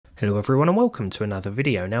Hello everyone and welcome to another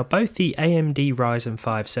video. Now both the AMD Ryzen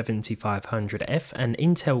 5 7500F and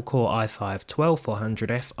Intel Core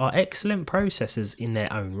i5-12400F are excellent processors in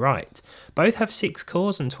their own right. Both have 6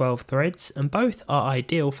 cores and 12 threads and both are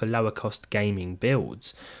ideal for lower cost gaming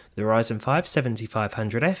builds. The Ryzen 5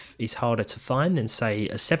 7500F is harder to find than say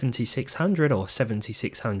a 7600 or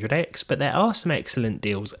 7600X, but there are some excellent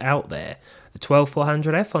deals out there. The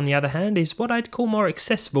 12400F on the other hand is what I'd call more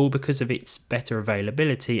accessible because of its better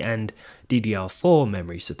availability and DDR4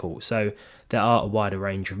 memory support, so there are a wider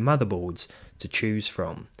range of motherboards to choose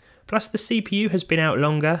from. Plus the CPU has been out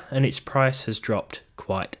longer and its price has dropped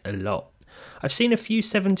quite a lot. I've seen a few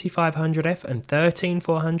 7500F and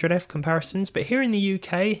 13400F comparisons, but here in the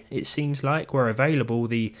UK it seems like where available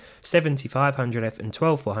the 7500F and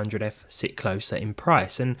 12400F sit closer in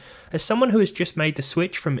price, and as someone who has just made the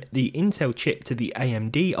switch from the Intel chip to the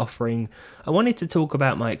AMD offering, I wanted to talk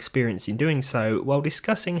about my experience in doing so while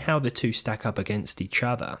discussing how the two stack up against each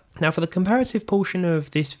other. Now for the comparative portion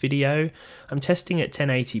of this video, I'm testing at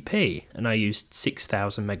 1080p and I used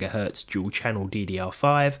 6000 MHz dual channel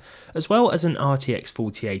DDR5 as well as an RTX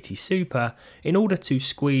 4080 Super in order to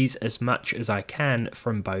squeeze as much as I can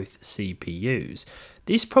from both CPUs.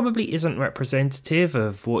 This probably isn't representative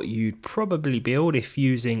of what you'd probably build if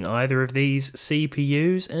using either of these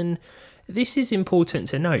CPUs, and this is important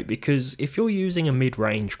to note because if you're using a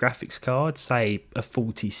mid-range graphics card, say a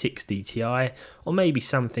 4060 Ti, or maybe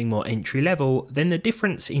something more entry level, then the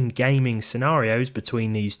difference in gaming scenarios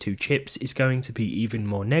between these two chips is going to be even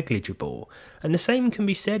more negligible. And the same can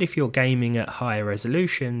be said if you're gaming at higher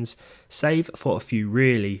resolutions, save for a few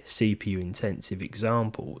really CPU intensive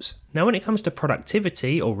examples. Now when it comes to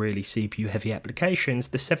productivity or really CPU heavy applications,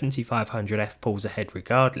 the 7500F pulls ahead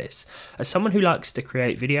regardless. As someone who likes to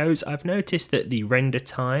create videos, I've noticed that the render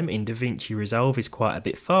time in DaVinci Resolve is quite a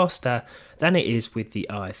bit faster than it is with the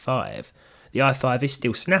i5. The i5 is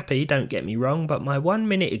still snappy, don't get me wrong, but my 1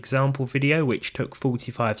 minute example video which took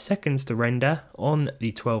 45 seconds to render on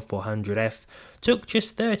the 12400F took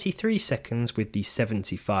just 33 seconds with the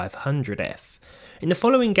 7500F. In the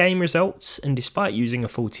following game results, and despite using a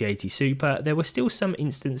 4080 Super, there were still some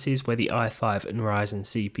instances where the i5 and Ryzen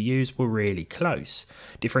CPUs were really close.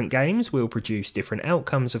 Different games will produce different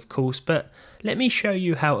outcomes of course, but let me show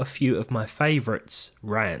you how a few of my favourites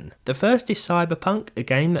ran. The first is Cyberpunk, a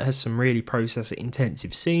game that has some really processor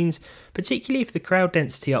intensive scenes, particularly if the crowd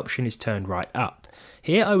density option is turned right up.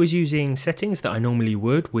 Here I was using settings that I normally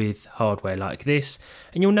would with hardware like this,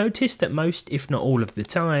 and you'll notice that most, if not all of the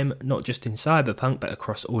time, not just in Cyberpunk but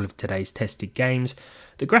across all of today's tested games,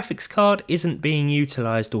 the graphics card isn't being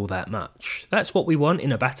utilised all that much. That's what we want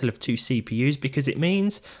in a battle of two CPUs because it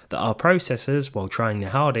means that our processors, while trying their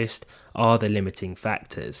hardest, are the limiting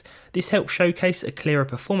factors. This helps showcase a clearer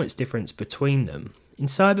performance difference between them. In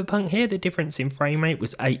Cyberpunk here, the difference in frame rate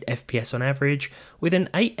was 8 FPS on average, with an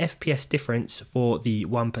 8 FPS difference for the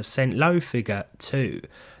 1% low figure too.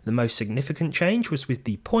 The most significant change was with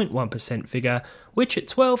the 0.1% figure, which at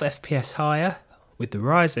 12 FPS higher with the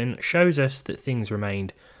Ryzen shows us that things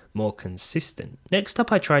remained more consistent. Next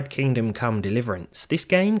up I tried Kingdom Come Deliverance. This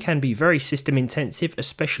game can be very system intensive,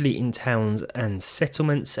 especially in towns and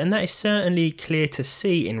settlements, and that is certainly clear to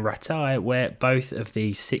see in Ratai, where both of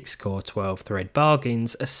these 6-core 12-thread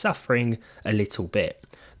bargains are suffering a little bit.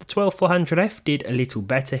 The 12400F did a little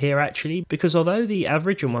better here actually, because although the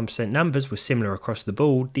average and 1% numbers were similar across the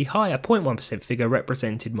board, the higher 0.1% figure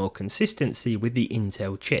represented more consistency with the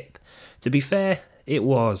Intel chip. To be fair, it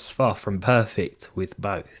was far from perfect with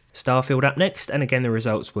both. Starfield up next, and again the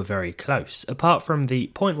results were very close, apart from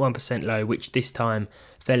the 0.1% low which this time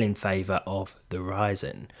fell in favour of the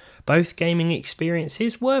Ryzen. Both gaming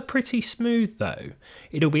experiences were pretty smooth though.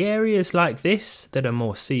 It'll be areas like this that are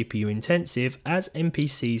more CPU intensive as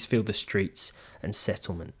NPCs fill the streets and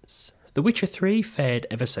settlements. The Witcher 3 fared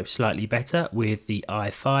ever so slightly better with the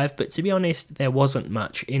i5, but to be honest there wasn't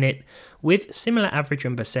much in it, with similar average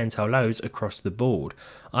and percentile lows across the board.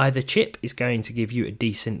 Either chip is going to give you a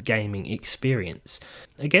decent gaming experience.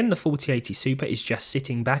 Again, the 4080 Super is just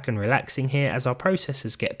sitting back and relaxing here as our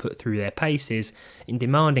processors get put through their paces in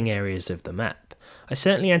demanding areas of the map. I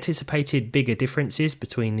certainly anticipated bigger differences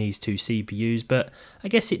between these two CPUs, but I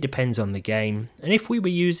guess it depends on the game, and if we were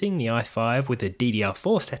using the i5 with a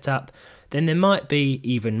DDR4 setup, then there might be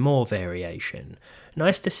even more variation.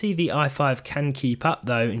 Nice to see the i5 can keep up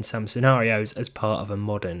though in some scenarios as part of a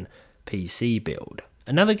modern PC build.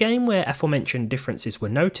 Another game where aforementioned differences were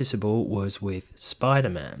noticeable was with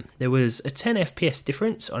Spider-Man. There was a 10 FPS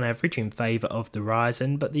difference on average in favour of the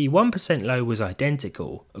Ryzen, but the 1% low was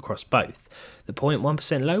identical across both. The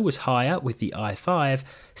 0.1% low was higher with the i5,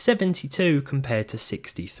 72 compared to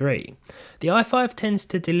 63. The i5 tends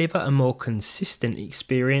to deliver a more consistent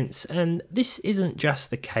experience, and this isn't just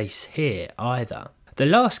the case here either. The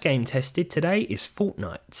last game tested today is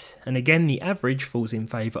Fortnite, and again the average falls in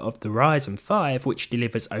favour of the Ryzen 5, which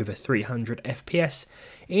delivers over 300 FPS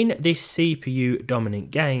in this CPU dominant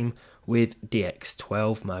game with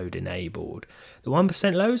DX12 mode enabled. The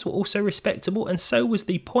 1% lows were also respectable, and so was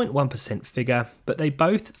the 0.1% figure, but they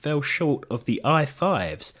both fell short of the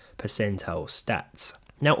i5's percentile stats.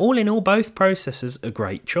 Now, all in all, both processors are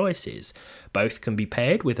great choices. Both can be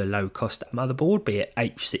paired with a low cost motherboard, be it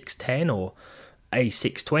H610 or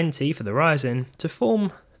A620 for the Ryzen, to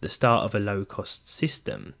form the start of a low-cost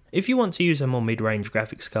system. If you want to use a more mid-range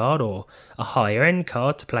graphics card or a higher-end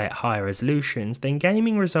card to play at higher resolutions, then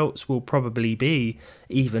gaming results will probably be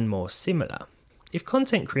even more similar. If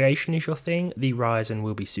content creation is your thing, the Ryzen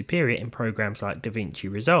will be superior in programs like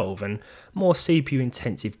DaVinci Resolve, and more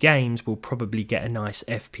CPU-intensive games will probably get a nice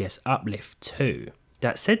FPS uplift too.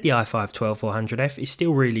 That said, the i5-12400F is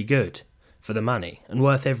still really good for the money and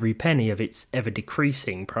worth every penny of its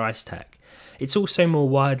ever-decreasing price tag. It's also more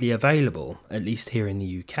widely available, at least here in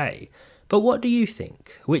the UK. But what do you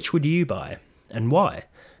think? Which would you buy, and why?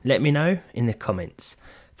 Let me know in the comments.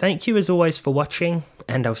 Thank you as always for watching,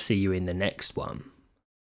 and I'll see you in the next one.